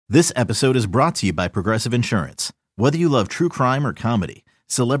This episode is brought to you by Progressive Insurance. Whether you love true crime or comedy,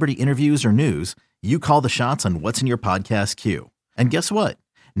 celebrity interviews or news, you call the shots on what's in your podcast queue. And guess what?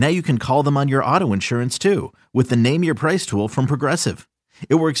 Now you can call them on your auto insurance too with the Name Your Price tool from Progressive.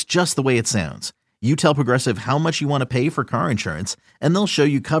 It works just the way it sounds. You tell Progressive how much you want to pay for car insurance, and they'll show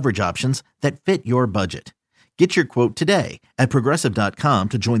you coverage options that fit your budget. Get your quote today at Progressive.com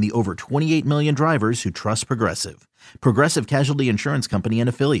to join the over 28 million drivers who trust Progressive. Progressive Casualty Insurance Company and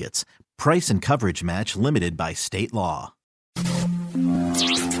Affiliates. Price and coverage match limited by state law.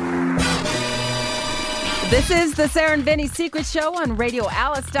 This is the Sarah and Vinny Secret Show on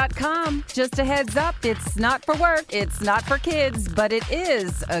RadioAlice.com. Just a heads up, it's not for work, it's not for kids, but it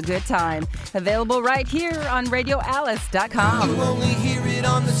is a good time. Available right here on RadioAlice.com. You only hear it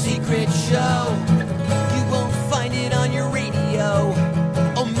on the Secret Show. You won't find it on your radio.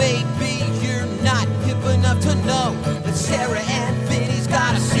 Or maybe you're not hip enough to know that Sarah and Vinny's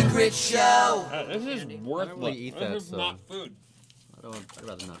got a secret show. This is worthless. I don't really eat that, This is so not food. I'd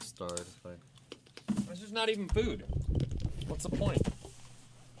rather not start. This is not even food. What's the point?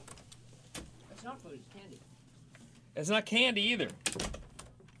 It's not food, it's candy. It's not candy either.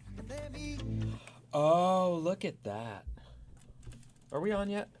 Oh, look at that. Are we on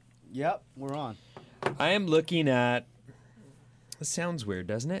yet? Yep, we're on. I am looking at... This sounds weird,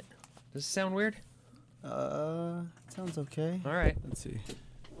 doesn't it? Does it sound weird? Sounds okay. All right. Let's see.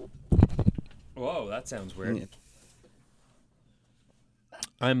 Whoa, that sounds weird.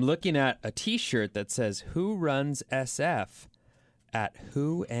 I'm looking at a T-shirt that says, "Who runs SF?" at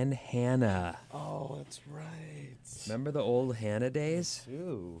Who and Hannah. Oh, that's right. Remember the old Hannah days?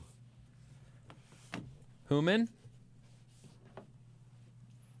 Ooh. Human?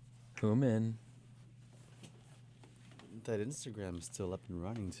 That Instagram is still up and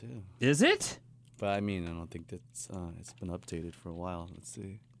running too. Is it? But I mean, I don't think that's it's been updated for a while. Let's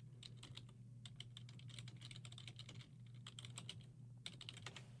see.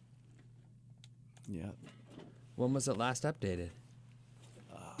 Yeah. When was it last updated?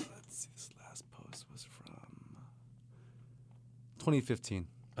 Let's see. This last post was from 2015.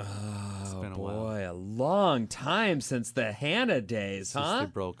 It's been a while. Boy, a long time since the Hannah days, Since huh? they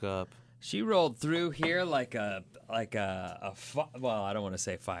broke up. She rolled through here like a well, I don't want to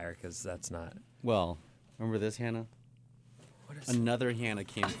say fire because that's not. Well, remember this Hannah? What is Another Hannah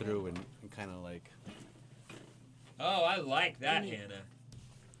came through and kind of like. Oh, I like that Hannah.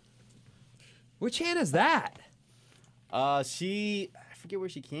 Which Hannah's that? I forget where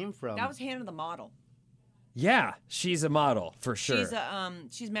she came from. That was Hannah the model. Yeah, she's a model for sure.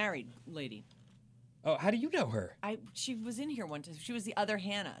 She's married lady. Oh, how do you know her? She was in here one time. She was the other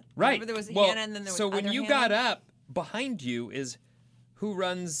Hannah. Right. Remember there was well, Hannah and then there was so when other you Hannah? got up, behind you is Who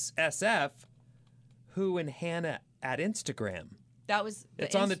Runs SF, Who and Hannah at Instagram. That was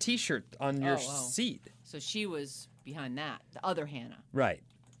It's on the T-shirt on your Oh. seat. So she was behind that, the other Hannah. Right.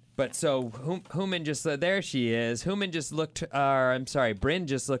 But so Human just there she is. Human just looked. Bryn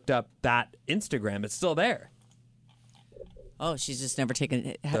just looked up that Instagram. It's still there. Oh, she's just never taken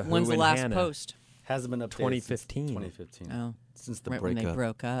it. The When's Who the and last Hannah. post? Hasn't been updated 2015. Since 2015. Oh, Since the right when they breakup.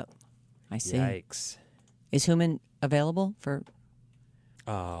 broke up. I see. Yikes! Is Human available for?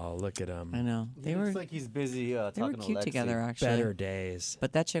 Oh, look at him. I know He looks like he's busy they were talking to cute Lexi. together actually. Better days.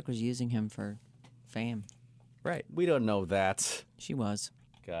 But that chick was using him for fame. Right. We don't know that, She was.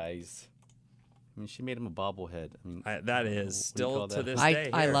 guys. I mean, she made him a bobblehead. I mean, That is what do you still call to that? this I day.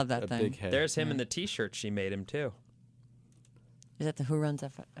 I here. love that a thing. big head. There's him in the T-shirt she made him too. Is that the Who Runs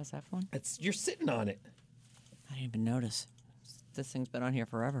SF one? You're sitting on it. I didn't even notice. This thing's been on here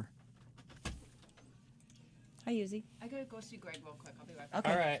forever. Hi, Yuzi. I gotta go see Greg real quick. I'll be right back.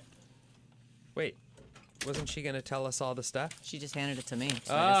 Okay. All right. Wait, wasn't she gonna tell us all the stuff? She just handed it to me,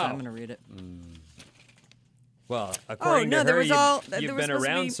 so I guess Oh. I'm gonna read it. Well, according no, to there her, was there you've was been supposed to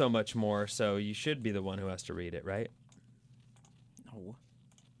around be- so much more, so you should be the one who has to read it, right? No.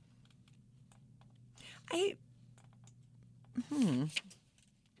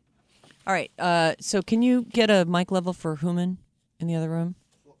 All right. So can you get a mic level for Human in the other room?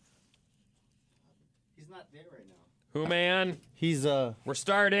 He's not there right now. Who man? He's We're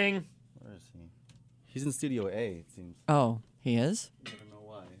starting. where is he? He's in Studio A. It seems. Oh, he is? I don't know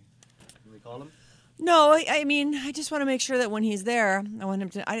why. Can we call him? No, I mean, I just want to make sure that when he's there, I want him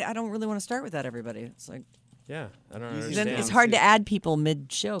to. I don't really want to start with that, everybody. It's like Yeah, I don't Easy understand. then it's down. hard to add people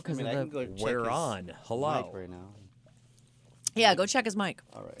mid-show because I mean, of I the. can go check We're his on. Hello. mic right now. Yeah, go check his mic.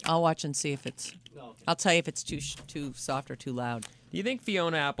 All right. I'll watch and see if it's. No. I'll tell you if it's too soft or too loud. Do you think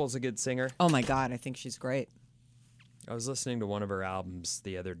Fiona Apple's a good singer? Oh my God, I think she's great. I was listening to one of her albums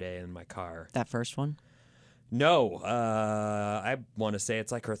the other day in my car. That first one. No, I want to say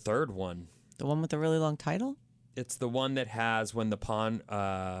it's like her third one. The one with the really long title? It's the one that has when the pawn.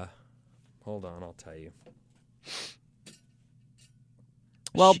 Hold on, I'll tell you.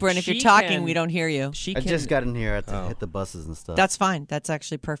 Well, Bryn, if you're She talking, can- we don't hear you. She I can, just got in here. I had to hit the buses and stuff. That's fine. That's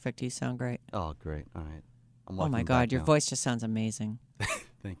actually perfect. You sound great. Oh, great. All right. I'm Oh, my walking God. back Your now. voice just sounds amazing.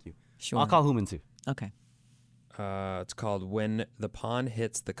 Thank you. Sure. I'll call Human too. Okay. It's called When the Pawn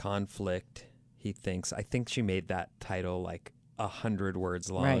Hits the Conflict. He thinks. I think she made that title like 100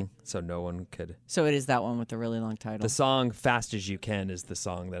 words long, Right. so no one could. So it is that one with the really long title. The song "Fast as You Can" is the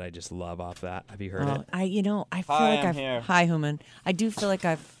song that I just love off that. Have you heard it? I feel Hi, like I'm I've here. Hi, Human. I do feel like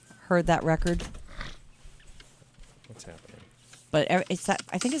I've heard that record, What's happening? but it's that.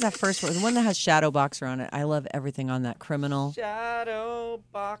 I think it's that first one, the one that has Shadow Boxer on it. I love everything on that. Criminal. Shadow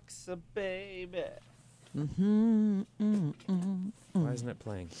Boxer, baby. Mm-hmm. Why isn't it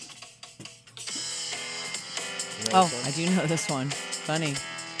playing? Oh, I do know this one. Funny.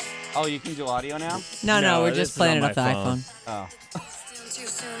 Oh, you can do audio now? No, No, we're this just is playing it on off the my iPhone. phone. Oh.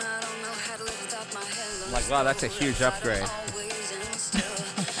 I'm like, wow, that's a huge upgrade.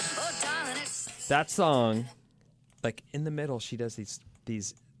 That song, like in the middle, she does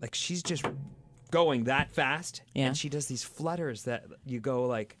these like she's just going that fast, Yeah. and she does these flutters that you go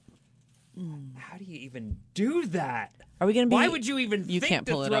like, how do you even do that? Are we gonna be? Why would you even You think can't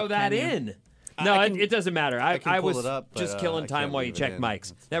to pull it throw up, that can you? in? No, I can- it doesn't matter. I can I pull was it up, just but, killing I time can't while you leave it check in.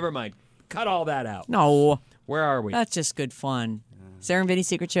 mics. Never mind. Cut all that out. No, Where are we? that's just good fun. Sarah and Vinny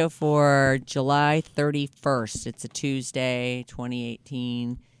Secret Show for July 31st. It's a Tuesday,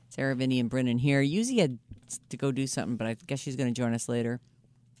 2018. Sarah, Vinny, and Brennan here. Usually had to go do something, but I guess she's going to join us later.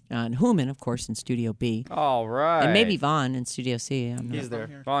 And Human, of course, in Studio B. All right. And maybe Vaughn in Studio C. I'm not- He's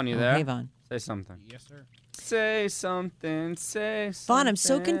there. Vaughn, you Oh, there? hey, Vaughn. Say something. Yes, sir. Say something. Say something. Vaughn, I'm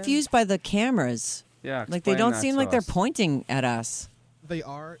so confused by the cameras. Yeah, Like, they explain don't that seem to like they're us. pointing at us. They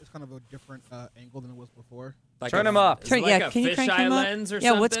are. It's kind of a different angle than it was before. Like Turn a- him up. is it Turn, like yeah, a can you crank fisheye him up? lens or yeah,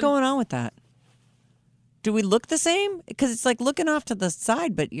 something? what's going on with that? Do we look the same? Because it's like looking off to the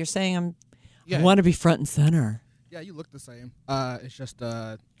side, but you're saying I Yeah. want to be front and center. Yeah, you look the same. It's just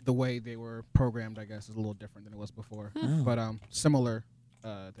the way they were programmed, I guess, is a little different than it was before. Oh. But similar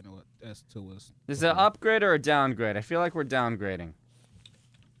than it was, as to was. Is it an before. upgrade or a downgrade? I feel like we're downgrading.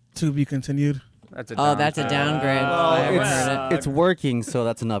 To be continued. That's a Oh, that's a downgrade. if Well, I ever it's, heard it. it's working, so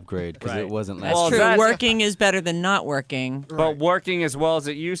that's an upgrade because Right. it wasn't That's last Well, true. that's- Working is better than not working. But working as well as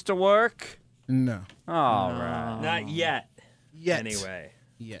it used to work? No. All right. Not yet. Yet. Anyway.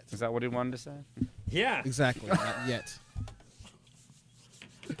 Yet. Is that what he wanted to say? Yeah. Exactly. Not yet.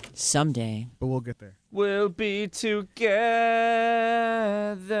 Someday. But we'll get there. We'll be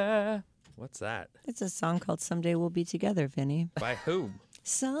together. What's that? It's a song called Someday We'll Be Together, Vinny. By whom?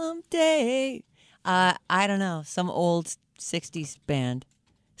 Someday. I don't know. Some old 60s band.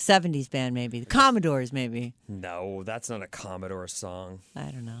 70s band, maybe. The Commodores, maybe. No, that's not a Commodore song.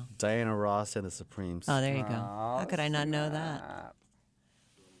 I don't know. Diana Ross and the Supremes. Oh, there you go. How could I not know that?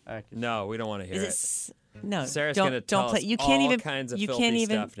 No, we don't want to hear Is it? s- No, Sarah's don't, gonna tell don't play. us You can't all even. kinds of you filthy can't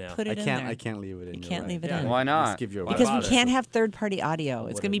even stuff now. put it in there. I can't leave it in. You you're can't right. leave it Yeah. in. Why Let's not? give you a Because we bother. can't have third-party audio.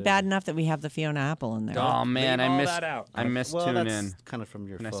 It's What going to it be bad is. enough that we have the Fiona Apple in there. Oh man, Leave I all missed. that out. I missed Well, tune that's in. kind of from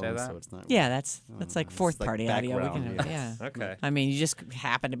your Can I phone, say that? so it's not. Yeah, that's like it's fourth-party like audio. We background, can, yeah. yeah. Okay. I mean, you just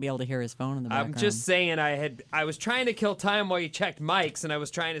happen to be able to hear his phone in the background. I'm just saying I was trying to kill time while you checked mics, and I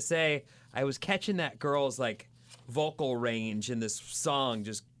was trying to say I was catching that girl's like vocal range in this song.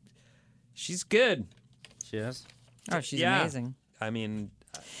 Just she's good. She is. Oh, she's Yeah. amazing. I mean,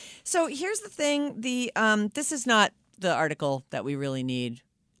 So here's the thing: this is not the article that we really need.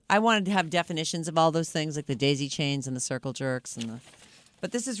 I wanted to have definitions of all those things, like the daisy chains and the circle jerks,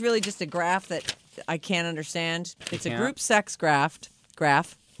 but this is really just a graph that I can't understand. It's a can't? group sex graph,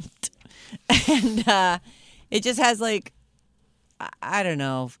 and it just has like I don't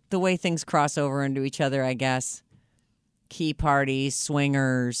know the way things cross over into each other. I guess key parties,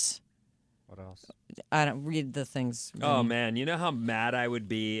 swingers. What else? I don't read the things. oh Vinny. man, you know how mad I would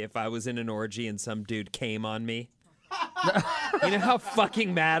be if I was in an orgy and some dude came on me. You know how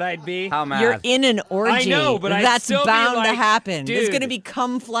fucking mad I'd be. How mad? You're in an orgy. I know, but I'd that's still be bound to like, happen. There's dude, going to be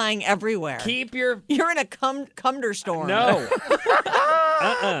cum flying everywhere. Keep your You're in a cumder storm. no.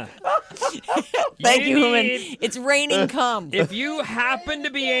 Thank you, Human. need- It's raining cum. If you happen to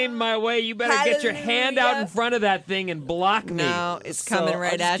be aimed my way, you better get your hand out in Hallelujah. front of that thing and block me. No, it's coming So,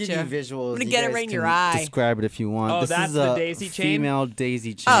 right I'll at just you. give you visuals. I'm gonna You get it guys right in your can eye. Describe it if you want. Oh, this that's is the a daisy chain? female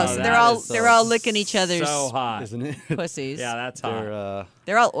daisy chain. Oh, so that they're all is they're all licking each other's So hot. isn't it? pussies. Yeah, that's hot. They're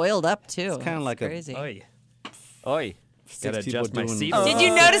They're all oiled up too. It's kinda like a- crazy. Oy. Oi. Gotta people adjust my doing seat. Did you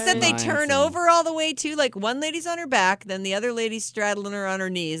notice that they lines turn and- over all the way too? Like one lady's on her back, then the other lady's straddling her on her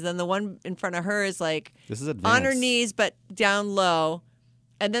knees, then the one in front of her is like This is on her advanced. knees but down low,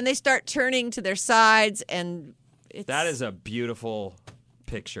 and then they start turning to their sides, and it's, That is a beautiful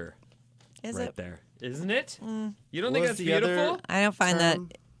picture is right it? there, isn't it? You don't What think was that's the other- beautiful? I don't find term?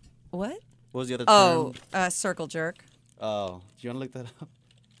 that. What? What was the other Oh, term? circle jerk. Oh, do you want to look that up?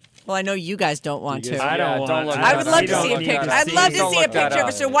 Well, I know you guys don't want You guys- to. I don't Yeah, want. don't look I that would up. love You to don't see a look picture. that I'd up. love to Don't see a look that picture of up.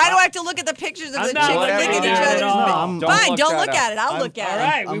 it. So why do I have to look at the pictures of I'm the not chicks looking licking at each it other's? at all. I'm- Don't Fine, look don't that look up. at it. I'll I'm- look at all it.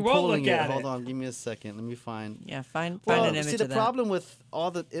 right, we I'm won't pulling look at Hold it. on, give me a second. Let me find. Yeah, find Well, an image see, the of that. problem with all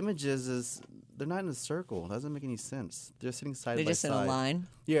the images is they're not in a circle. It doesn't make any sense. They're sitting side They're by just side. in a line.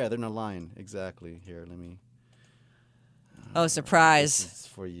 Yeah, they're in a line. Exactly. Here, let me. Oh, surprise. This is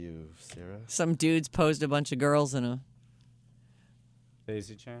for you, Sarah. Some dudes posed a bunch of girls in a.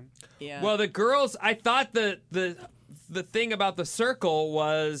 Daisy chain. Yeah. Well, the girls. I thought the thing about the circle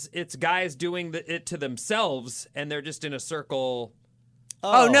was it's guys doing it to themselves, and they're just in a circle.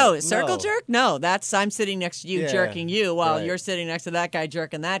 Oh, no, circle jerk? No, that's I'm sitting next to you Yeah, jerking you while right. you're sitting next to that guy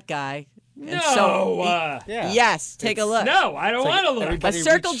jerking that guy. And No, so, Yeah. yes, take a look. no, I don't It's like want to look. A everybody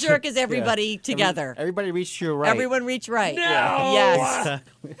circle reach- jerk is everybody Yeah. together. Everybody reach to your right. Everyone reach right. No. Yes.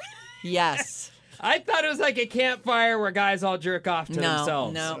 Yes. I thought it was like a campfire where guys all jerk off to No,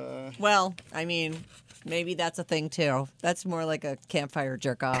 themselves. no. Well, I mean, maybe that's a thing too. That's more like a campfire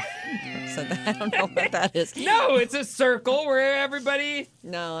jerk off. So I don't know what that is. No, it's a circle where everybody.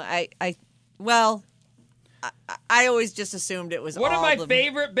 No, I always just assumed it was One of all my the-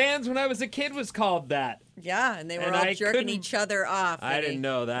 favorite bands when I was a kid was called that. Yeah, and they were And all I jerking couldn't- each other off. I Eddie. didn't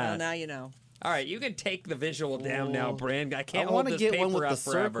know that. Well, now you know. All right, you can take the visual down now, Brand. I can't I hold want to this get one paper with up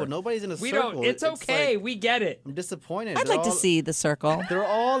the forever. circle. Nobody's in a We circle. don't. It's okay. like- we get it. I'm disappointed. I'd They're like to all- see the circle. They're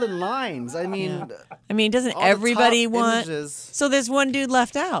all in lines. I mean, I mean, doesn't all the everybody top want? images- So there's one dude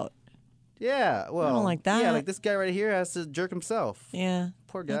left out. Yeah, well, like that. Yeah, like this guy right here has to jerk himself. Yeah,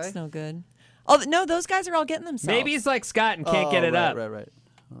 Poor guy. that's no good. Oh no, those guys are all getting themselves. Maybe he's like Scott and can't get it right, up. Right.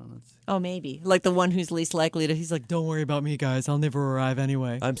 Let's see. Oh, maybe like the one who's least likely to. He's like, don't worry about me, guys. I'll never arrive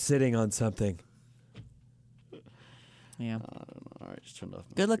anyway. I'm sitting on something. Yeah, All right, just turned off.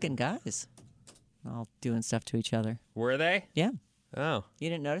 my good-looking guys, all doing stuff to each other. Were they? Yeah, Oh, you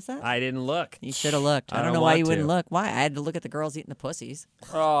didn't notice that? I didn't look. You should have looked. I I don't don't know why want you wouldn't to. look. Why? I had to look at the girls eating the pussies.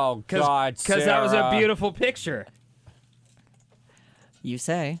 Oh God, Because that was a Sarah. beautiful picture. You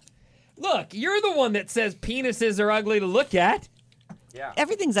say Look, you're the one that says penises are ugly to look at. Yeah.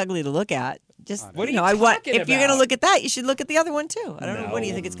 everything's ugly to look at. Just What are you know, you I want. talking If you're gonna about? look at that, you should look at the other one too. I don't know. What do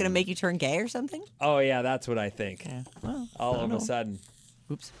you No. think? It's gonna make you turn gay or something? Oh yeah, that's what I think. Yeah. Well, All I don't of know. a sudden.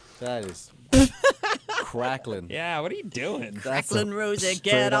 Oops. That is crackling. Yeah, what are you doing? Jacqueline Rosa, straight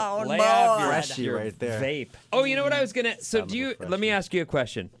get up on Lay off your, board. Freshy your right there. vape. Oh, you know what I was gonna. So Sound do of you? a Let me freshie. ask you a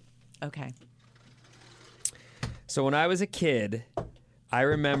question. Okay. So when I was a kid, I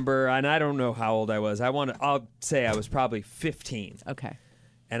remember, and I don't know how old I was. I'll say I was probably 15, Okay.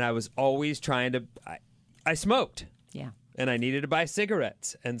 and I was always trying to. I smoked, Yeah. and I needed to buy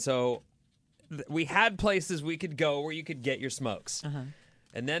cigarettes, and so we had places we could go where you could get your smokes.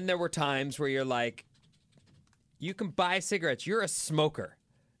 And then there were times where you're like, you can buy cigarettes. You're a smoker,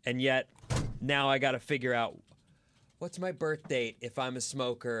 and yet now I got to figure out what's my birth date if I'm a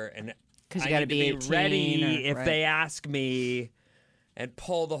smoker, and 'Cause you I gotta need be to 18 ready or- if right. they ask me, and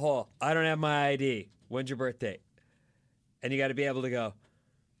pull the whole. I don't have my ID. When's your birth date? And you got to be able to go.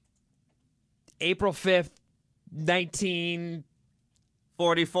 April 5th,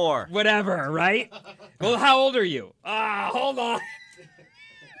 44. whatever, right? Well, how old are you? Hold on.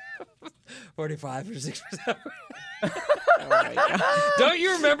 45 or 6%. Don't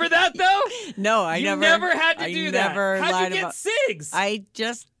you remember that though? No, I You never. had to I do never that. How'd lied you get about- cigs? I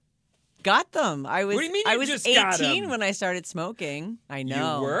just got them. I was. What do you mean I you was just 18 got 'em? when I started smoking. I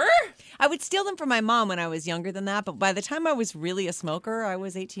know. You were? I would steal them from my mom when I was younger than that, but by the time I was really a smoker, I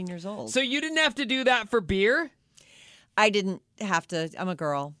was 18 years old. So you didn't have to do that for beer? I didn't have to. I'm a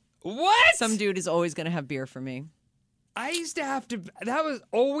girl. What? Some dude is always going to have beer for me. I used to have to. That was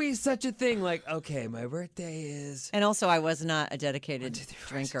always such a thing. Like, okay, my birthday is. And also, I was not a dedicated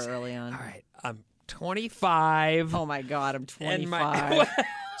drinker early on. All right, I'm 25. Oh my God, I'm And 25.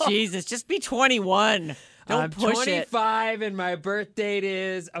 Jesus, just be 21. Don't I'm push it. 25 and my birth date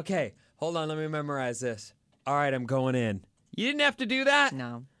is. Okay, hold on. Let me memorize this. All right, I'm going in. You didn't have to do that?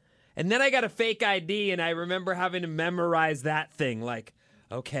 No. And then I got a fake ID, and I remember having to memorize that thing. Like,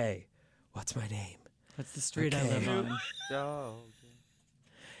 okay, what's my name? What's the street I Okay. live on? Oh.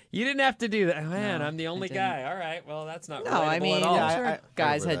 You didn't have to do that. Man, No, I'm the only I didn't. guy. All right, well, that's not No, I relatable mean, at all. I'm sure I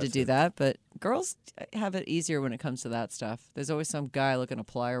guys remember had to that do too. that, but Girls have it easier when it comes to that stuff. There's always some guy looking to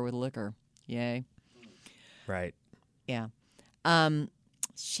ply her with liquor. Yay. Right. Yeah.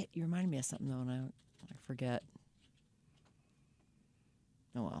 Shit, you reminded me of something, though, and I forget.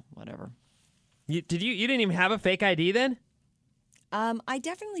 Oh, well, whatever. You didn't even have a fake ID then? I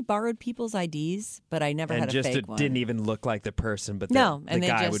definitely borrowed people's IDs, but I never And had a just fake it one. didn't even look like the person, but No, the and they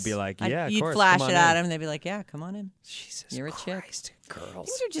guy just, would be like, I'd- yeah, of you'd course, flash come it on at in. him, and they'd be like, yeah, come on in. Jesus You're a Christ, chick. girls.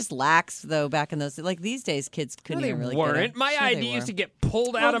 These are just lax, though, back in those days. Like, these days, kids No, couldn't they even really weren't. get it. My Sure ID they used were. to get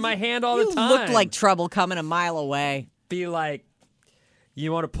pulled out of my hand all You the time. looked like trouble coming a mile away. Be like,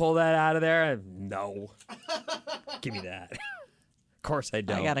 you want to pull that out of there? No. Give me that. Of course I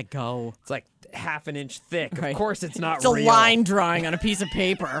don't. I gotta go. It's like half an inch thick. Right. Of course it's not It's a real. line drawing on a piece of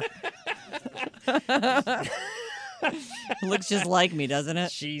paper. Looks just like me, doesn't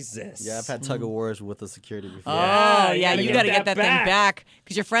it? Jesus. Yeah, I've had tug of wars with the security before. Oh, Yeah, yeah, you you gotta got to get get that that thing back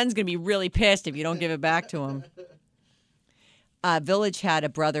because your friend's going to be really pissed if you don't give it back to him. Village had a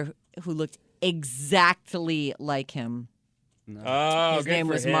brother who looked exactly like him. Oh, His good name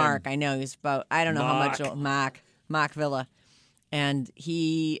for was him. Mark. I know. He was about, I don't know how much Mark. old. Mark Villa. And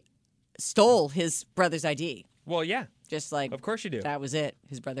he stole his brother's ID. Well, yeah. Just like, Of course you do. that was it.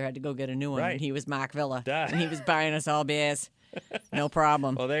 His brother had to go get a new one. Right. And he was Mark Villa. Duh. And he was buying us all beers. No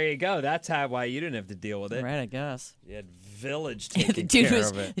problem. Well, there you go. That's why you didn't have to deal with it. Right, I guess. You had Village the taking dude care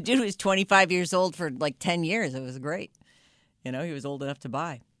was of it. the dude was 25 years old for like 10 years. It was great. You know, he was old enough to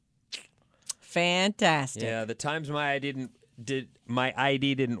buy. Fantastic. Yeah, the times my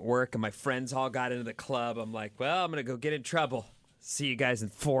ID didn't work and my friends all got into the club, I'm like, well, I'm gonna go get in trouble. See you guys in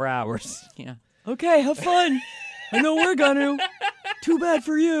 4 hours. Yeah. Okay, have fun. I know we're gonna. Too bad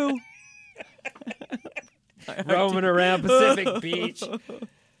for you. Roaming around Pacific Beach,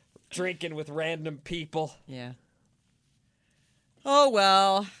 drinking with random people. Yeah. Oh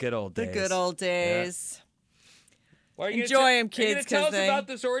well. Good old days. The good old days. Well, are you Enjoy gonna 'em, Are kids, you gonna tell 'cause us they- about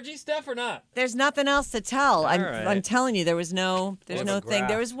this orgy stuff or not? There's nothing else to tell. I'm right. telling you, there's no What's thing. the graph?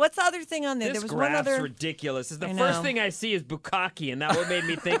 There was what's the other thing on there? This there was one graph's other. ridiculous. The I first know. thing I see is bukkake, and that what made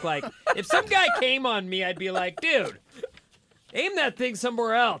me think like, if some guy came on me, I'd be like, dude, aim that thing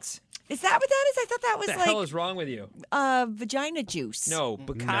somewhere else. Is that what that is? I thought that was What the hell like is wrong with you? vagina juice. No,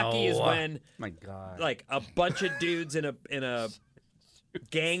 bukkake is when My God. like a bunch of dudes in a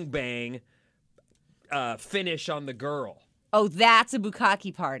gangbang finish on the girl. Oh, that's a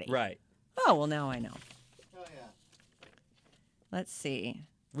bukkake party. Right. Oh, well, now I know. Oh, yeah. Let's see.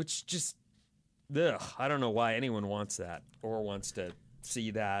 Which just, ugh, I don't know why anyone wants that or wants to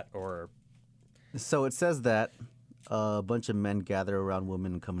see that or. So it says that a bunch of men gather around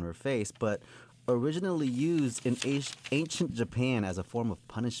women and come in her face, but originally used in ancient Japan as a form of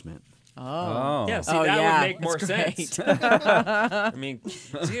punishment. Oh. Yeah, see, Oh, that yeah, would make more that's sense. I mean,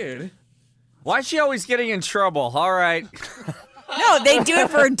 dude. Why is she always getting in trouble? All right. No, they do it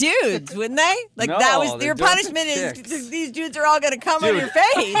for dudes, wouldn't they? Like No, that was they your do it for punishment is chicks. these dudes are all going to come on Dude, your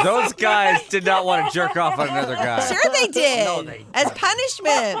face. Those guys did not want to jerk off on another guy. Sure they did. No, they As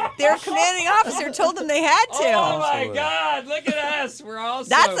punishment. Their commanding officer told them they had to. Oh my God! Look at us. We're all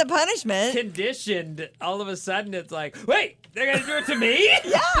That's so a punishment. conditioned. All of a sudden, it's like, wait, they're gonna do it to me?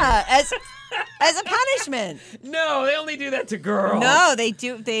 Yeah, as a punishment. No, they only do that to girls. No, they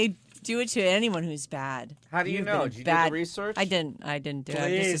do it to anyone who's bad. How do you You've know? been Did you do bad. the research? I didn't do it. I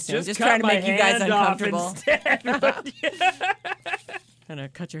Please, just assumed. Just cut trying to my make you guys hand off uncomfortable. instead. Gonna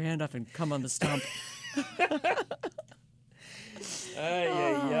cut your hand off and come on the stump. Ay,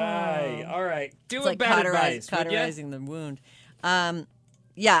 ay, ay. All right, do It's a like bad advice, would ya? cauterizing the wound.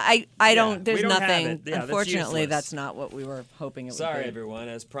 Yeah, I don't. There's we don't have nothing. it. Yeah, that's Unfortunately, useless. that's not what we were hoping it would Sorry, be. everyone,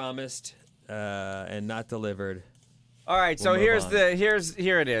 as promised and not delivered. All right, so We'll move on.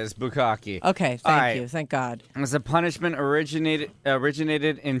 here it is, bukkake. Okay, All thank right. you. Thank God. As a punishment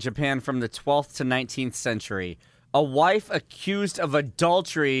originated in Japan from the 12th to 19th century. A wife accused of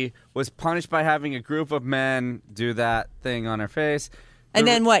adultery was punished by having a group of men do that thing on her face. And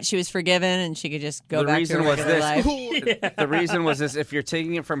then what? She was forgiven, and she could just go the back to reason her was regular this. life. The reason was this: if you're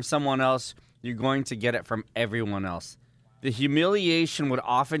taking it from someone else, you're going to get it from everyone else. The humiliation would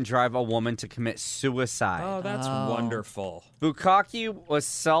often drive a woman to commit suicide. Oh, that's wonderful. Bukkake was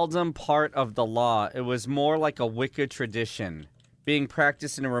seldom part of the law. It was more like a Wicca tradition, being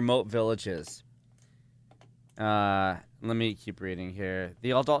practiced in remote villages. Let me keep reading here.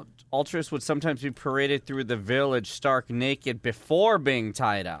 The adulteress would sometimes be paraded through the village stark naked before being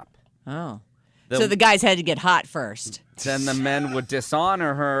tied up. Oh. So the guys had to get hot first. Then the men would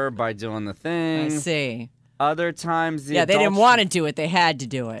dishonor her by doing the I thing. see. Other times, Yeah, they didn't want to do it. They had to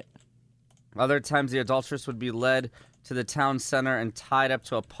do it. Other times, the adulteress would be led to the town center and tied up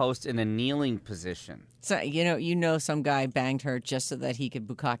to a post in a kneeling position. So you know, some guy banged her just so that he could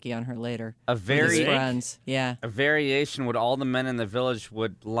bukkake on her later. A With his very friends, yeah. a variation would all the men in the village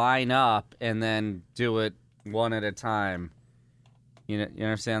would line up and then do it one at a time. You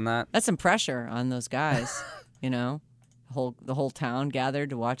understand that? That's some pressure on those guys. The whole town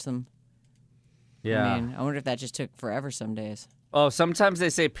gathered to watch them. Yeah. I mean, I wonder if that just took forever some days. Oh, sometimes they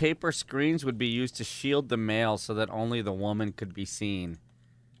say paper screens would be used to shield the male so that only the woman could be seen.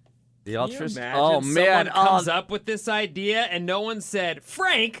 The Can you ultras. imagine Oh man! someone comes up with this idea and no one said,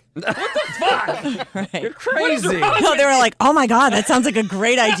 Frank, what the fuck? Right. You're crazy. No, they were like, "Oh my god, that sounds like a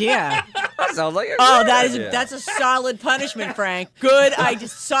great idea." That sounds like a Oh, great idea. that's a solid punishment, Frank. Good idea,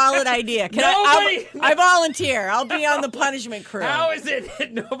 solid idea. I volunteer. I'll be on the punishment crew. How is it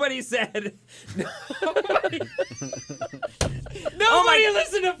that nobody said? Nobody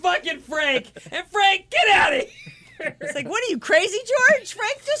listened to fucking Frank. And Frank, get out of here. It's like, what are you, crazy, George?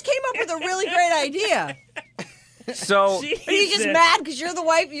 Frank just came up with a really great idea. So Are you just mad because you're the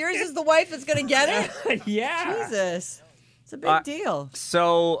wife? Yours is the wife that's gonna get it? Yeah. Jesus, it's a big deal.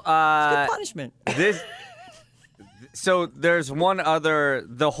 So It's good punishment. So there's one other.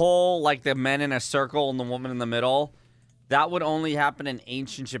 The whole like the men in a circle and the woman in the middle. That would only happen in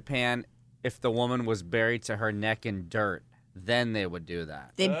ancient Japan if the woman was buried to her neck in dirt. Then they would do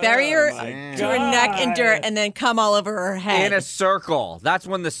that. They bury her to her neck in dirt and then come all over her head. In a circle. That's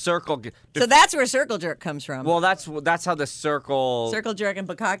when the circle. So that's where circle jerk comes from. Well, that's how the circle. Circle jerk and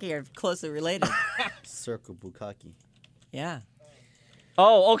bukkake are closely related. Circle bukkake. Yeah.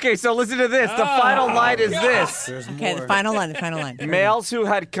 Oh, okay. So listen to this. The final line is this. There's Okay, more. the final line. Males who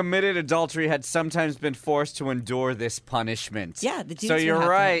had committed adultery had sometimes been forced to endure this punishment. Yeah, the dudes So would you're have to-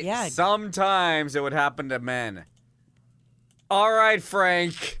 right. yeah. Sometimes it would happen to men. All right,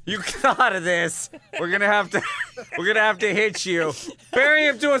 Frank, you got out of this. We're gonna have to hit you. Bury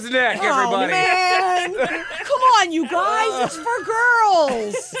him to his neck, everybody. Oh, man. Come on, you guys. It's for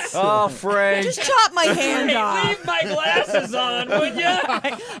girls. Oh, Frank. Just chop my hand off. Leave my glasses on, would you?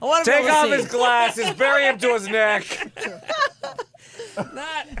 I want to Take off his glasses, bury him to his neck.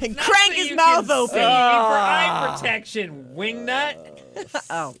 And crank his mouth open. For eye protection, wingnut.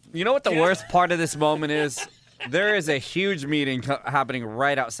 Oh. You know what the worst part of this moment is? There is a huge meeting happening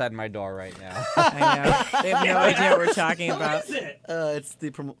right outside my door right now. I know. They have no idea what we're talking about. It's the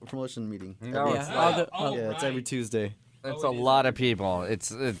promotion meeting. No, it's Yeah, not. Yeah, it's every Tuesday. It's a lot of people.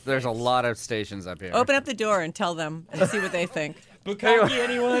 There's a lot of stations up here. Open up the door and tell them and see what they think. Bukkake,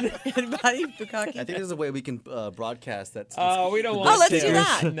 anyone? Anybody? Bukkake? I think there's a way we can broadcast that. Oh, we don't want Oh, let's to. do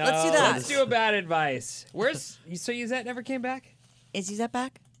that. No, Let's do that. Let's do a bad advice. So Yuzette never came back? Is Yuzette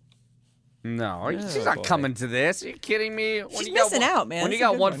back? No, she's not coming to this. Are you kidding me? She's missing out, man. When That's you a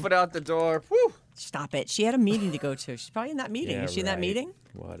got good one one. foot out the door, whew. Stop it. She had a meeting to go to. She's probably in that meeting. Yeah, Is she in that right. meeting?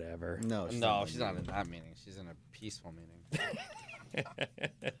 Whatever. No, No, she's not in that meeting. She's in a peaceful meeting.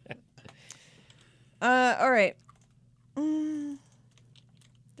 All right.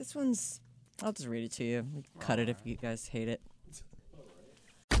 This one's. I'll just read it to you. We can cut it if you guys hate it.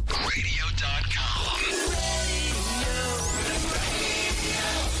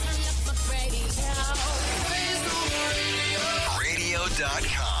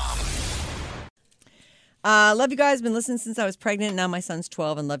 Radio.com. Love you guys. Been listening since I was pregnant. Now my son's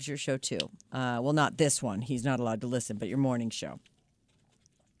 12 and loves your show too. Well, not this one. He's not allowed to listen, but your morning show.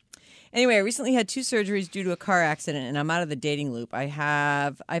 Anyway, I recently had 2 surgeries due to a car accident, and I'm out of the dating loop. I've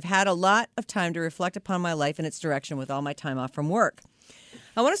had a lot of time to reflect upon my life and its direction with all my time off from work.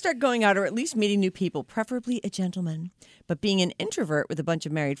 I want to start going out or at least meeting new people, preferably a gentleman. But being an introvert with a bunch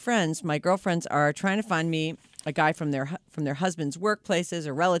of married friends, my girlfriends are trying to find me a guy from their husband's workplaces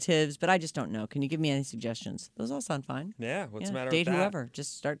or relatives, but I just don't know. Can you give me any suggestions? Those all sound fine. Yeah, what's the matter Date with that? whoever.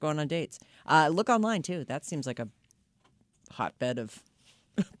 Just start going on dates. Look online, too. That seems like a hotbed of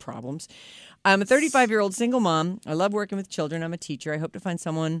problems. I'm a 35-year-old single mom. I love working with children. I'm a teacher. I hope to find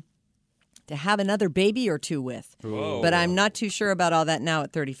someone to have another baby or 2 with. Whoa. But I'm not too sure about all that now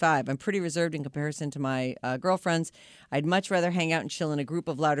at 35. I'm pretty reserved in comparison to my girlfriends. I'd much rather hang out and chill in a group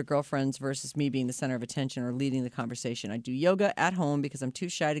of louder girlfriends versus me being the center of attention or leading the conversation. I do yoga at home because I'm too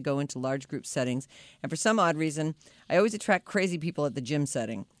shy to go into large group settings. And for some odd reason, I always attract crazy people at the gym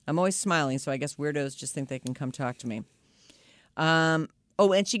setting. I'm always smiling, so I guess weirdos just think they can come talk to me.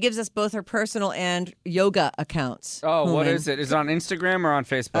 Oh, and she gives us both her personal and yoga accounts. Oh, what Hooman. is it? Is it on Instagram or on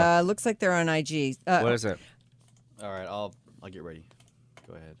Facebook? Looks like they're on IG. What is it? All right, I'll get ready.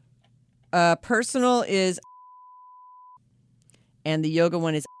 Go ahead. Personal is, and the yoga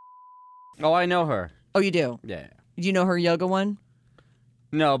one is. Oh, I know her. Oh, you do? Yeah. Do you know her yoga one?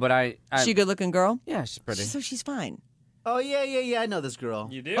 No, but I She a good-looking girl? yeah, she's pretty. So she's fine. Oh yeah. I know this girl.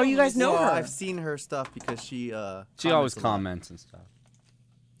 You do? Oh, you guys know Well, her. I've seen her stuff because she. She always a lot. comments and stuff.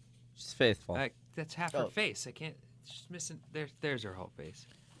 She's faithful. That's half her Oh. face. I can't. She's missing. There's her whole face.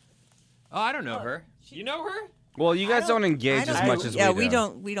 Oh, I don't know her. You know her? Well, you guys don't engage as much as we do. Yeah, we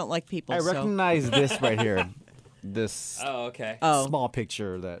don't. We don't like people. I so. recognize this right here. This Oh, okay. Oh, small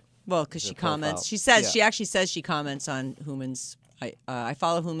picture that. well, because Her she comments. profile. She says Yeah. she actually says she comments on Human's. I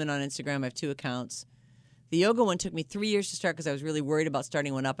follow Human on Instagram. I have 2 accounts. The yoga one took me 3 years to start because I was really worried about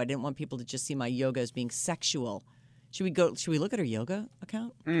starting one up. I didn't want people to just see my yoga as being sexual. Should we look at her yoga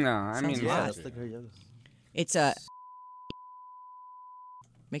account? No, I Sounds mean, fun. Yeah, let's look at her yoga. It's a.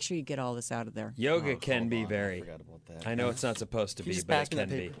 Make sure you get all this out of there. Yoga Oh, can hold be on, very. I forgot about that. I know it's not supposed to Can you be, just but pass it me that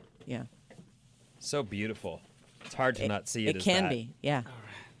can be. paper? Yeah, So beautiful. It's hard to not see it. it as can that. be. Yeah.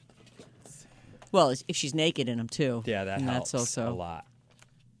 Well, if she's naked in them too. Yeah, that and helps that's also a lot.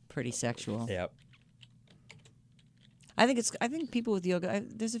 pretty sexual. Yep. I think people with yoga.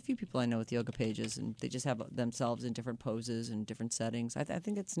 There's a few people I know with yoga pages, and they just have themselves in different poses and different settings. I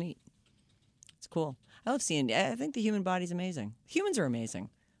think it's neat. It's cool. I love seeing. I think the human body's amazing. Humans are amazing.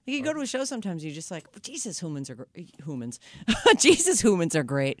 Like you go to a show sometimes, you're just like, Jesus, humans are humans. Jesus, humans are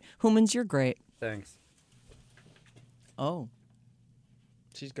great. Humans, you're great. thanks. Oh,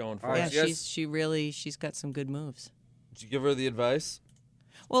 She's going for All right, it. yeah. you guys- She's got some good moves. Did you give her the advice?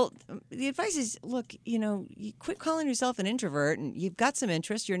 Well, the advice is, look, you quit calling yourself an introvert, and you've got some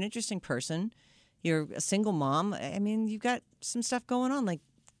interest. You're an interesting person. You're a single mom. I mean, you've got some stuff going on. Like,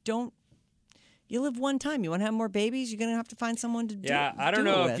 you live one time. You want to have more babies? You're going to have to find someone to do it Yeah, I don't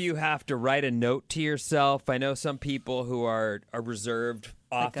know with. if you have to write a note to yourself. I know some people who are reserved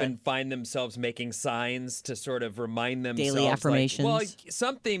often find themselves making signs to sort of remind themselves. Daily affirmations. Like, well,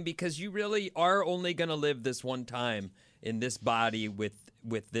 something, because you really are only going to live this one time in this body with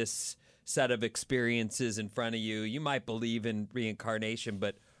this set of experiences in front of you. You might believe in reincarnation,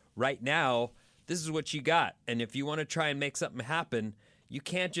 but right now, this is what you got. And if you want to try and make something happen, you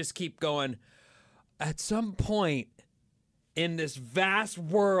can't just keep going. At some point in this vast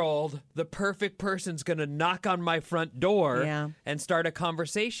world, the perfect person's going to knock on my front door Yeah. and start a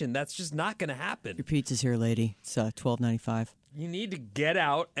conversation. That's just not going to happen. Your pizza's here, lady. It's $12.95. You need to get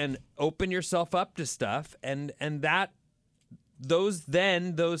out and open yourself up to stuff, and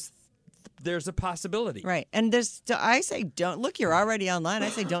there's a possibility. Right. And I say don't look, you're already online. I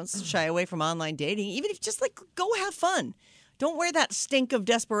say don't shy away from online dating. Even if just like go have fun. Don't wear that stink of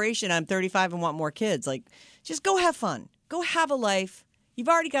desperation. I'm 35 and want more kids. Like just go have fun. Go have a life. You've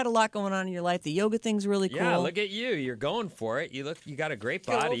already got a lot going on in your life. The yoga thing's really cool. Yeah, look at you. You're going for it. You got a great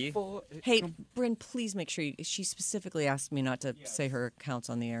body. Hey, Bryn, please make sure she specifically asked me not to say her accounts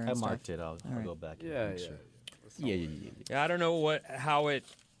on the air and I stuff. marked it. I'll go back. And Yeah, make yeah. sure. Yeah. Yeah, I don't know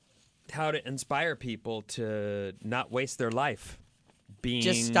how to inspire people to not waste their life being.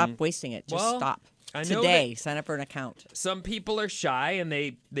 Just stop wasting it. Just Well, stop. I know Today, sign up for an account. Some people are shy and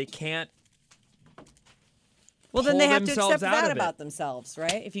they can't. Well, then pull they have to themselves accept out that of it. about themselves,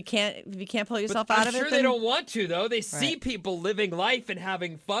 right? If you can't pull yourself But out I'm of sure it, they then don't want to though. They see Right. people living life and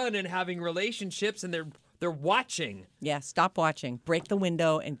having fun and having relationships, and they're watching. yeah, stop watching. Break the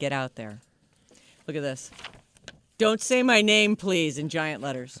window and get out there. Look at this. Don't say my name, please, in giant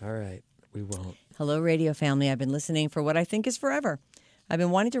letters. All right, we won't. Hello, radio family. I've been listening for what I think is forever. I've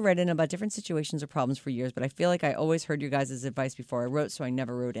been wanting to write in about different situations or problems for years, but I feel like I always heard your guys' advice before I wrote, so I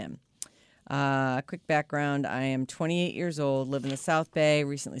never wrote in. Quick background. I am 28 years old, live in the South Bay,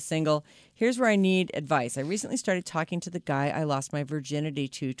 recently single. Here's where I need advice. I recently started talking to the guy I lost my virginity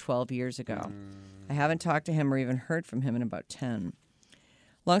to 12 years ago. I haven't talked to him or even heard from him in about 10.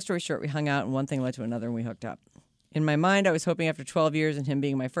 Long story short, we hung out, and one thing led to another, and we hooked up. In my mind, I was hoping after 12 years and him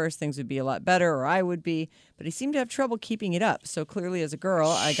being my first, things would be a lot better, or I would be, but he seemed to have trouble keeping it up. So clearly, as a girl,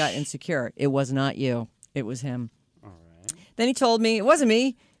 I got insecure. It was not you. It was him. All right. Then he told me it wasn't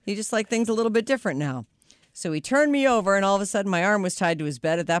me. He just liked things a little bit different now. So he turned me over, and all of a sudden, my arm was tied to his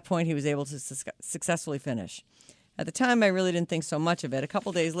bed. At that point, he was able to successfully finish. At the time, I really didn't think so much of it. A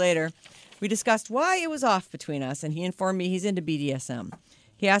couple days later, we discussed why it was off between us, and he informed me he's into BDSM.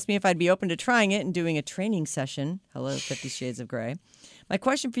 He asked me if I'd be open to trying it and doing a training session. Hello, 50 Shades of Grey. My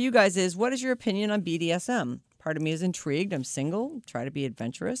question for you guys is, what is your opinion on BDSM? Part of me is intrigued. I'm single, try to be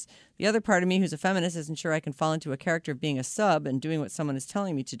adventurous. The other part of me, who's a feminist, isn't sure I can fall into a character of being a sub and doing what someone is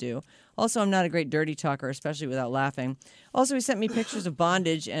telling me to do. Also, I'm not a great dirty talker, especially without laughing. Also, he sent me pictures of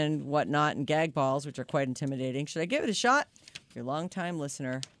bondage and whatnot and gag balls, which are quite intimidating. Should I give it a shot? Your longtime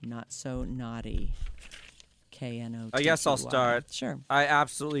listener, Not So Naughty. KNOTTY. I guess I'll start. Sure. I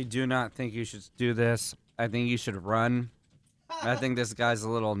absolutely do not think you should do this. I think you should run. I think this guy's a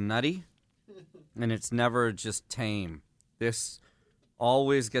little nutty, and it's never just tame. this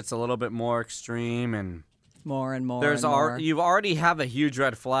always gets a little bit more extreme, and More and more. there's and more. you already have a huge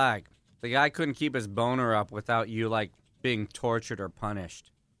red flag. The guy couldn't keep his boner up without you like being tortured or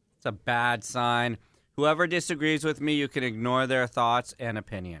punished. It's a bad sign. Whoever disagrees with me, you can ignore their thoughts and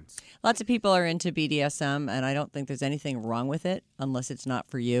opinions. Lots of people are into BDSM, and I don't think there's anything wrong with it unless it's not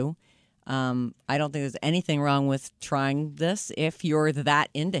for you. I don't think there's anything wrong with trying this if you're that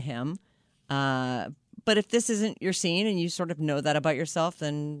into him. But if this isn't your scene and you sort of know that about yourself,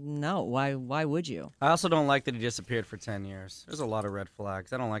 then no. Why would you? I also don't like that he disappeared for 10 years. There's a lot of red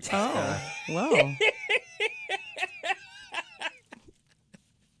flags. I don't like this guy. Whoa.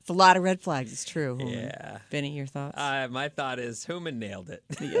 It's a lot of red flags. It's true. Hooman. Yeah. Benny, your thoughts? My thought is Hooman nailed it.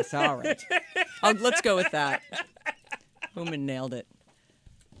 Yes, all right. Let's go with that. Hooman nailed it.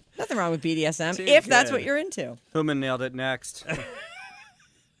 Nothing wrong with BDSM Too if that's good. what you're into. Hooman nailed it next.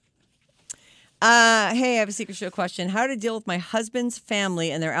 Hey, I have a Secret Show question. How to deal with my husband's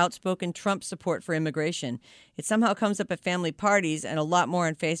family and their outspoken Trump support for immigration? It somehow comes up at family parties and a lot more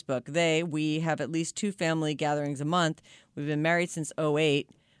on Facebook. We have at least 2 family gatherings a month. We've been married since 2008.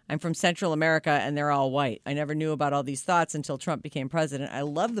 I'm from Central America, and they're all white. I never knew about all these thoughts until Trump became president. I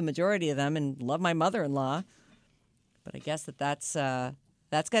love the majority of them and love my mother-in-law. But I guess that's got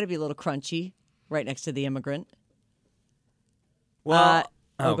to be a little crunchy right next to the immigrant. Well,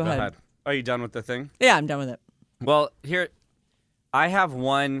 go ahead. Are you done with the thing? Yeah, I'm done with it. Well, here, I have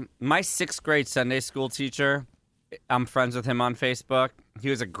my 6th grade Sunday school teacher. I'm friends with him on Facebook. He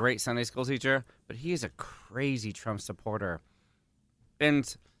was a great Sunday school teacher, but he is a crazy Trump supporter.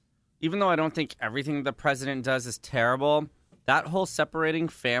 And even though I don't think everything the president does is terrible, that whole separating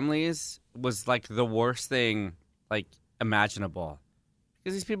families was like the worst thing like imaginable.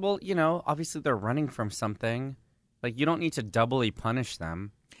 Because these people, obviously they're running from something. Like, you don't need to doubly punish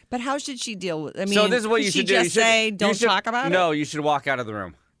them. But how should she deal with? I mean, So this is what could you she should do. just say, "Don't talk about it"? No, you should walk out of the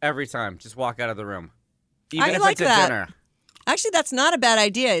room every time. Just walk out of the room, even I if like it's at that. dinner. Actually, that's not a bad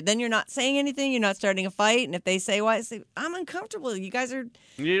idea. Then you're not saying anything. You're not starting a fight. And if they say, "Why?" Say, "I'm uncomfortable. You guys are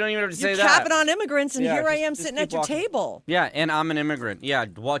You don't even have to say you're that. capping on immigrants, and Yeah, here I just- am just sitting keep at your walking. table." Yeah, and I'm an immigrant. Yeah,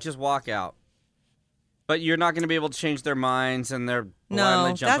 just walk out. But you're not going to be able to change their minds, and they're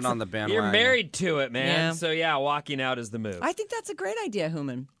blindly jumping on the bandwagon. You're married to it, man. Yeah. So, yeah, walking out is the move. I think that's a great idea,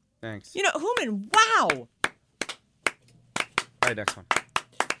 Hooman. Thanks. Hooman, wow. All right, next one.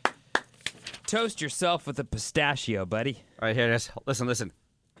 Toast yourself with a pistachio, buddy. All right, here it is. Listen.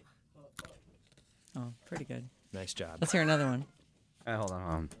 Oh, pretty good. Nice job. Let's hear another one. Hold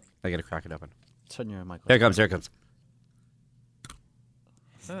on. I got to crack it open. Turn your mic. Here it comes.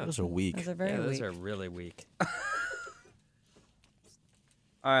 Those are weak. Those are very Those weak. are really weak.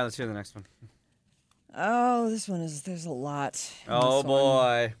 All right, let's hear the next one. Oh, there's a lot. in Oh, this one.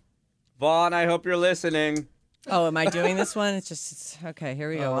 boy. Vaughn, I hope you're listening. Oh, am I doing this one? It's okay. Here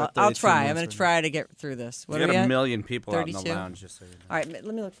we go. we're at I'll 32 try. I'm minutes going right to try to get through this. What We are got we a at? million people out in 32? the lounge, just so you know. All right, let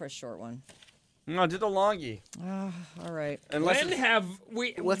me look for a short one. No, do the longie. All right. Unless When have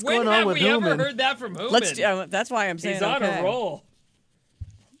we? What's when going on have with we ever Hooman? heard that from Hooman? Let's. That's why I'm saying He's on okay. a roll.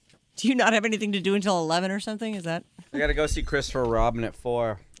 Do you not have anything to do until 11 or something? Is that? I got to go see Christopher Robin at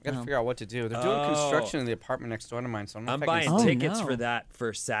 4. I got to figure out what to do. They're doing Oh. construction in the apartment next door to mine, so I don't know I'm if I can buying Oh, tickets no. for that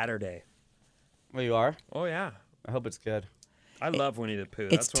for Saturday. Well, you are? Oh yeah, I hope it's good. I love Winnie the Pooh.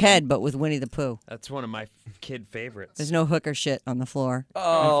 It's That's Ted, but with Winnie the Pooh. That's one of my kid favorites. There's no hooker shit on the floor.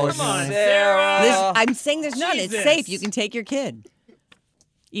 Oh, Come on, Sarah. This, I'm saying there's none. It's Jesus. safe. You can take your kid.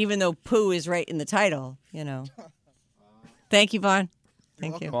 Even though Pooh is right in the title, Thank you, Vaughn.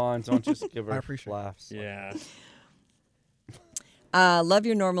 Thank you. Vaughn, don't just give her I appreciate it. laughs. Yeah. Love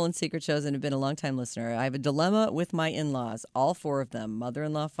your normal and secret shows and have been a long-time listener. I have a dilemma with my in-laws, all 4 of them,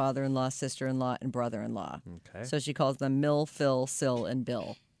 mother-in-law, father-in-law, sister-in-law, and brother-in-law. Okay. So she calls them Mill, Phil, Sil, and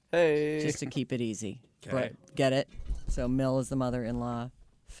Bill, Hey. just to keep it easy. Okay. Get it? So Mill is the mother-in-law,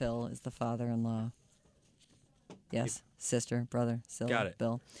 Phil is the father-in-law. Yes, sister, brother, Sil, Got it.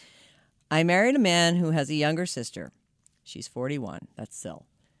 Bill. I married a man who has a younger sister. She's 41. That's Sil.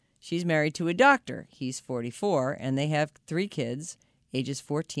 She's married to a doctor. He's 44, and they have 3 kids, ages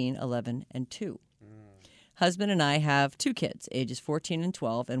 14, 11, and 2. Husband and I have 2 kids, ages 14 and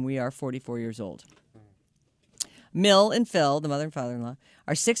 12, and we are 44 years old. Mill and Phil, the mother and father-in-law,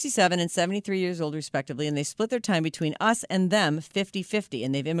 are 67 and 73 years old, respectively, and they split their time between us and them 50-50,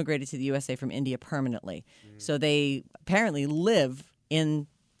 and they've immigrated to the USA from India permanently. So they apparently live in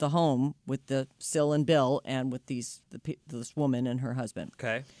the home with the Sil and Bill and with this woman and her husband.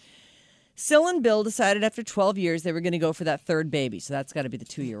 Okay. Sil and Bill decided after 12 years they were going to go for that 3rd baby, so that's got to be the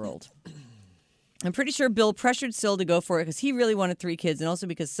 2-year-old. I'm pretty sure Bill pressured Sil to go for it because he really wanted 3 kids and also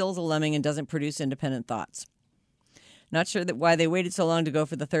because Sil's a lemming and doesn't produce independent thoughts. Not sure why they waited so long to go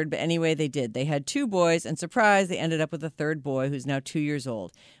for the third, but anyway, they did. They had 2 boys, and surprise, they ended up with a third boy who's now 2 years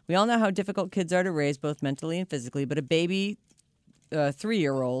old. We all know how difficult kids are to raise, both mentally and physically, but a baby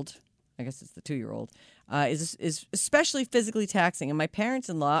 3-year-old, I guess it's the 2-year-old, is especially physically taxing. And my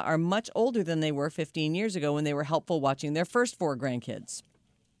parents-in-law are much older than they were 15 years ago when they were helpful watching their first 4 grandkids.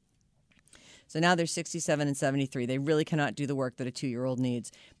 So now they're 67 and 73. They really cannot do the work that a 2-year-old needs.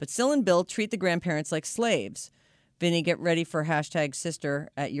 But Sil and Bill treat the grandparents like slaves. Vinny, get ready for #sister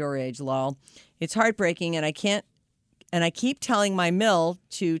at your age, lol. It's heartbreaking, and I keep telling my Mill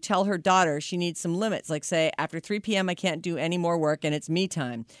to tell her daughter she needs some limits, like say, after 3 p.m. I can't do any more work and it's me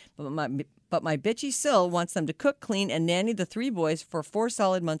time. But my bitchy Sil wants them to cook, clean, and nanny the 3 boys for 4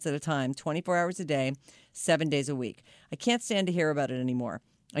 solid months at a time, 24 hours a day, 7 days a week. I can't stand to hear about it anymore.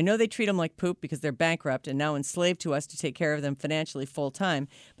 I know they treat them like poop because they're bankrupt and now enslaved to us to take care of them financially full time,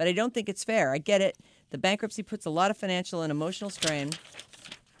 but I don't think it's fair. I get it. The bankruptcy puts a lot of financial and emotional strain.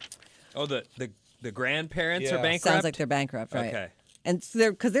 Oh, the grandparents are bankrupt? Sounds like they're bankrupt, right? Okay. And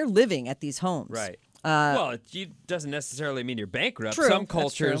so because they're living at these homes. Right. Well, it doesn't necessarily mean you're bankrupt. True, Some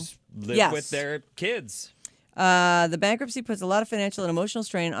that's true. cultures live with their kids. The bankruptcy puts a lot of financial and emotional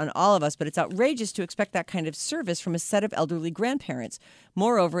strain on all of us, but it's outrageous to expect that kind of service from a set of elderly grandparents.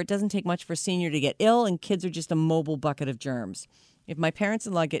 Moreover, it doesn't take much for a senior to get ill, and kids are just a mobile bucket of germs. If my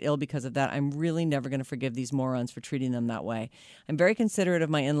parents-in-law get ill because of that, I'm really never going to forgive these morons for treating them that way. I'm very considerate of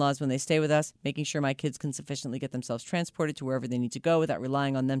my in-laws when they stay with us, making sure my kids can sufficiently get themselves transported to wherever they need to go without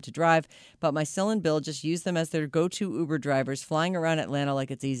relying on them to drive. But my Sil and Bill just use them as their go-to Uber drivers, flying around Atlanta like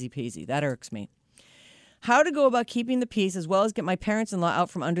it's easy peasy. That irks me. How to go about keeping the peace as well as get my parents-in-law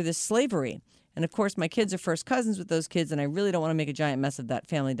out from under this slavery. And, of course, my kids are first cousins with those kids, and I really don't want to make a giant mess of that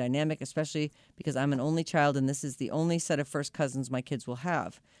family dynamic, especially because I'm an only child, and this is the only set of first cousins my kids will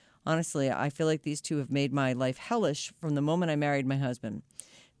have. Honestly, I feel like these two have made my life hellish from the moment I married my husband.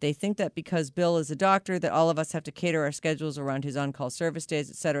 They think that because Bill is a doctor, that all of us have to cater our schedules around his on-call service days,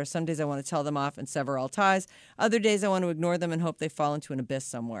 etc. Some days I want to tell them off and sever all ties. Other days I want to ignore them and hope they fall into an abyss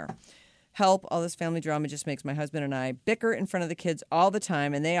somewhere. Help, all this family drama just makes my husband and I bicker in front of the kids all the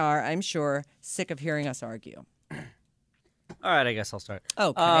time, and they are, I'm sure, sick of hearing us argue. All right, I guess I'll start.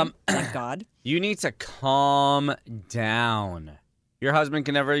 Okay, thank God. You need to calm down. Your husband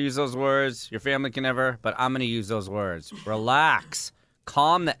can never use those words. Your family can never, but I'm going to use those words. Relax.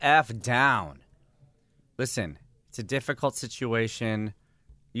 Calm the F down. Listen, it's a difficult situation.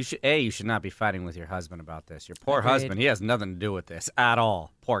 You should not be fighting with your husband about this. Your poor husband, he has nothing to do with this at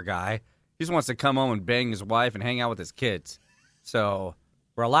all. Poor guy. He just wants to come home and bang his wife and hang out with his kids. So,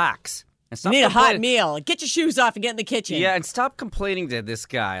 relax. And You need a hot meal. Get your shoes off and get in the kitchen. Yeah, and stop complaining to this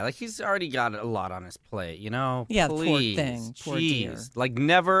guy. Like, he's already got a lot on his plate, you know? Yeah, please. poor thing. Poor dear. Like,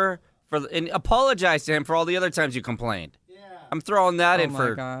 never. And apologize to him for all the other times you complained. Yeah. I'm throwing that in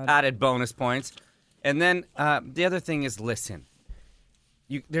for added bonus points. And then the other thing is, listen.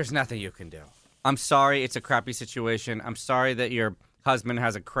 There's nothing you can do. I'm sorry it's a crappy situation. I'm sorry that your husband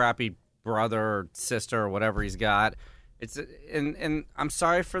has a crappy brother or sister or whatever he's got. And I'm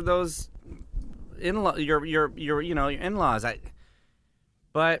sorry for those your in-laws.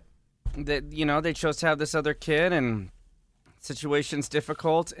 But they chose to have this other kid, and situation's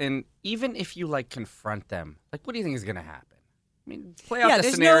difficult. And even if you confront them, what do you think is going to happen? I mean, play out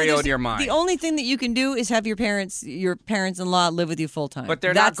the scenario in your mind. The only thing that you can do is have your parents-in-law live with you full time. But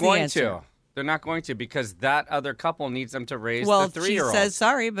they're not going to. They're not going to because that other couple needs them to raise the 3-year-old. She says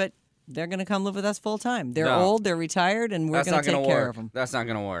sorry, but they're going to come live with us full time. They're old, they're retired, and we're going to take care of them. That's not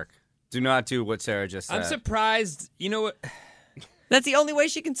going to work. Do not do what Sarah just said. I'm surprised. You know what? That's the only way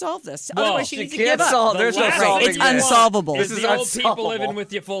she can solve this. Otherwise, she needs to give up. There's no solving It's unsolvable. This is old people living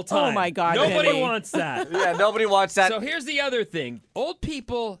with you full time. Oh, my God. Nobody wants that. Yeah, nobody wants that. So here's the other thing. Old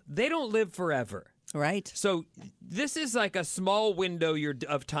people, they don't live forever. Right. So this is like a small window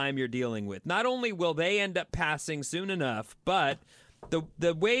of time you're dealing with. Not only will they end up passing soon enough, but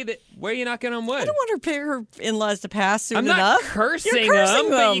the way that where are you knocking on wood? I don't want her in-laws to pass soon enough. I'm not cursing them,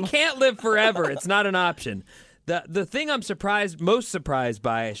 but you can't live forever. It's not an option. The thing I'm most surprised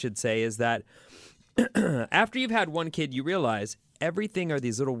by, I should say, is that after you've had one kid, you realize everything are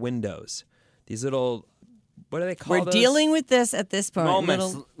these little windows, these little. What do they call those? We're dealing with this at this point.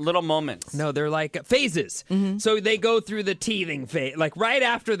 Little moments. No, they're like phases. Mm-hmm. So they go through the teething phase. Like right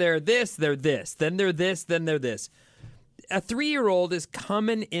after they're this, then they're this, then they're this. A 3-year-old is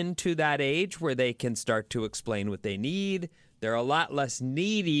coming into that age where they can start to explain what they need. They're a lot less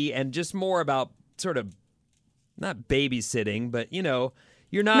needy and just more about sort of not babysitting, but you're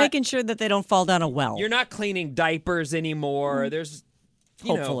not making sure that they don't fall down a well. You're not cleaning diapers anymore. There's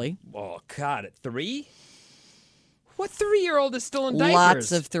hopefully. Oh God, at 3. What 3-year-old is still in diapers?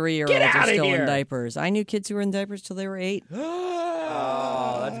 Lots of 3-year-olds Get are outta still here. in diapers. I knew kids who were in diapers till they were 8.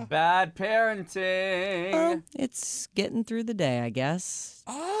 Oh, that's bad parenting. Well, it's getting through the day, I guess.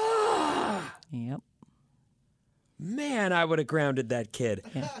 Ah, Yep. man, I would have grounded that kid.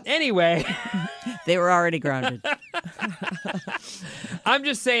 Anyway, They were already grounded. I'm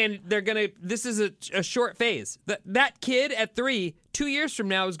just saying this is a short phase. That kid at 3, 2 years from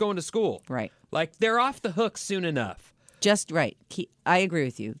now is going to school. Right. Like, they're off the hook soon enough. Just right. I agree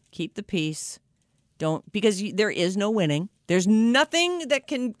with you. Keep the peace. Because there is no winning. There's nothing that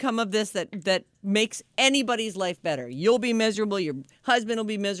can come of this that makes anybody's life better. You'll be miserable. Your husband will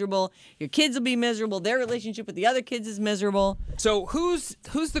be miserable. Your kids will be miserable. Their relationship with the other kids is miserable. So who's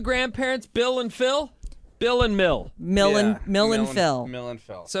the grandparents? Bill and Phil? Bill and Mill. Mill and Phil. Mill and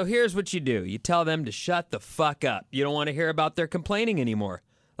Phil. So here's what you do. You tell them to shut the fuck up. You don't want to hear about their complaining anymore.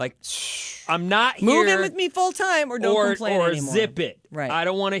 Like, I'm not here. Move in with me full time or don't complain or anymore. Zip it. Right. I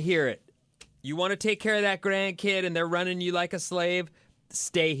don't want to hear it. You want to take care of that grandkid and they're running you like a slave?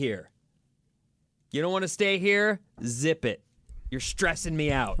 Stay here. You don't want to stay here? Zip it. You're stressing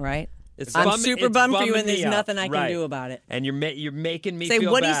me out. Right. It's I'm super bummed for you, bumming and there's me out. nothing I can Right. do about it. And you're making me Say,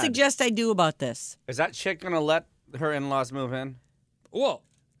 feel what do bad. you suggest I do about this? Is that chick going to let her in-laws move in? Well,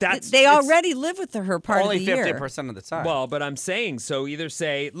 They already live with her part Only of the year. 50% of the time. Well, but I'm saying, so either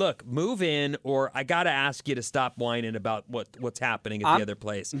say, look, move in, or I got to ask you to stop whining about what's happening at the other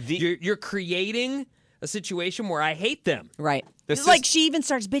place. You're creating a situation where I hate them. Right. It's like she even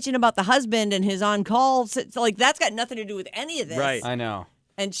starts bitching about the husband and his on-call. So like, that's got nothing to do with any of this. Right. I know.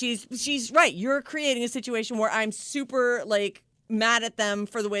 And she's right. You're creating a situation where I'm super, like, mad at them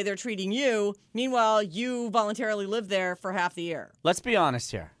for the way they're treating you. Meanwhile, you voluntarily live there for half the year. Let's be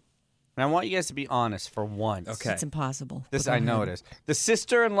honest here. And I want you guys to be honest for once. Okay. It's impossible. This I know it is. The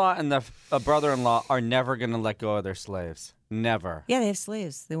sister-in-law and the brother-in-law are never going to let go of their slaves. Never. Yeah, they have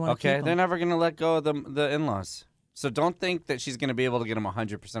slaves. They want to Okay? keep They're them. never going to let go of the in-laws. So don't think that she's going to be able to get them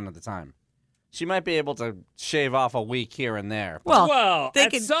 100% of the time. She might be able to shave off a week here and there. But Well, they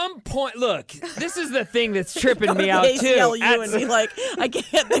at could- some point, look, this is the thing that's tripping me out They too. ACLU At and be like, I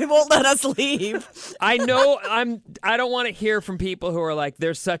can't. They won't let us leave. I know I don't want to hear from people who are like,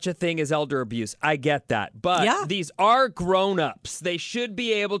 there's such a thing as elder abuse. I get that. But Yeah. these are grown-ups. They should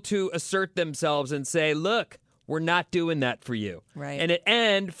be able to assert themselves and say, look, we're not doing that for you. Right.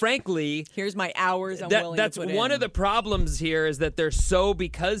 And frankly, Here's my hours I'm willing that's to put one in. of the problems here is that they're so,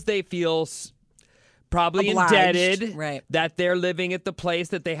 because they feel probably Obliged, indebted, right. that they're living at the place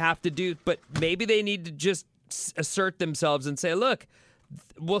that they have to do. But maybe they need to just assert themselves and say, look,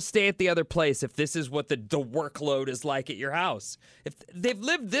 we'll stay at the other place if this is what the workload is like at your house. If they've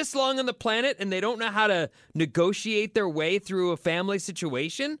lived this long on the planet and they don't know how to negotiate their way through a family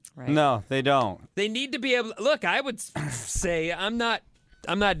situation, no, they don't. they need to be able to, look, I would say I'm not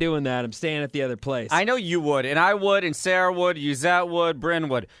doing that. I'm staying at the other place. I know you would, and I would, and Sarah would, Yuzette would, Bryn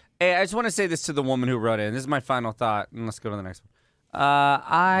would. Hey, I just want to say this to the woman who wrote it, and this is my final thought, and let's go to the next one.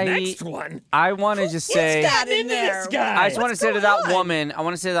 Next one. I want to just say, that in into there? this guy. I just want to say to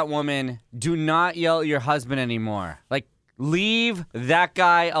that woman, do not yell at your husband anymore. Like, leave that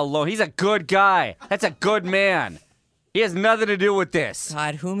guy alone. He's a good guy. That's a good man. He has nothing to do with this.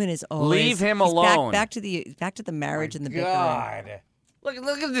 God, Human is always Leave him he's alone. Back to the marriage and the bickering. God.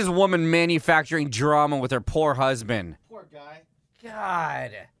 Look at this woman manufacturing drama with her poor husband. Poor guy.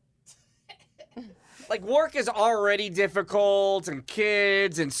 God. Like, work is already difficult, and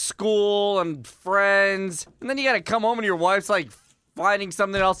kids, and school, and friends. And then you gotta come home and your wife's, like, finding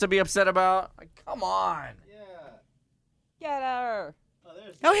something else to be upset about. Like, come on. Get her.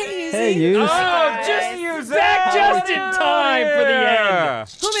 Oh, hey, Yuzi. Hey, you. Oh, just use that just in time for the end.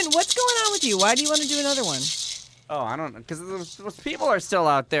 Human, what's going on with you? Why do you want to do another one? Oh, I don't know. Because those people are still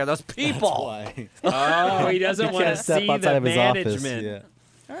out there. Those people. Why? Oh, he doesn't want to step see outside the of his office. management.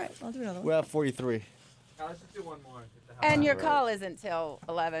 Yeah. All right, I'll do another one. We're at 43. Let's just do one more. And your call isn't till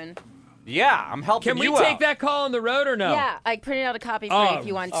 11. Yeah, I'm helping Can we you take out. that call on the road or no? Yeah, I printed out a copy for you if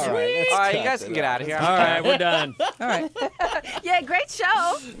you want to. All right, let's All right, you cut guys it can get out of here. All right, we're done. All right. Yeah, great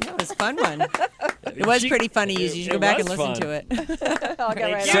show. That was a fun one. It was pretty funny, Yuzi. You should go back and was listen fun. to it. I'll get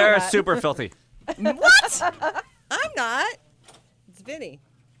right on Sarah's that. super filthy. What? I'm not. It's Vinny.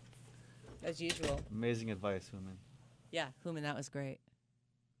 As usual. Amazing advice, woman. Yeah, Human, that was great.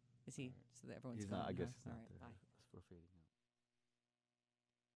 Is he? So that everyone's He's gone, not, I guess huh? he's not All right, there. bye. It's 4:30 now.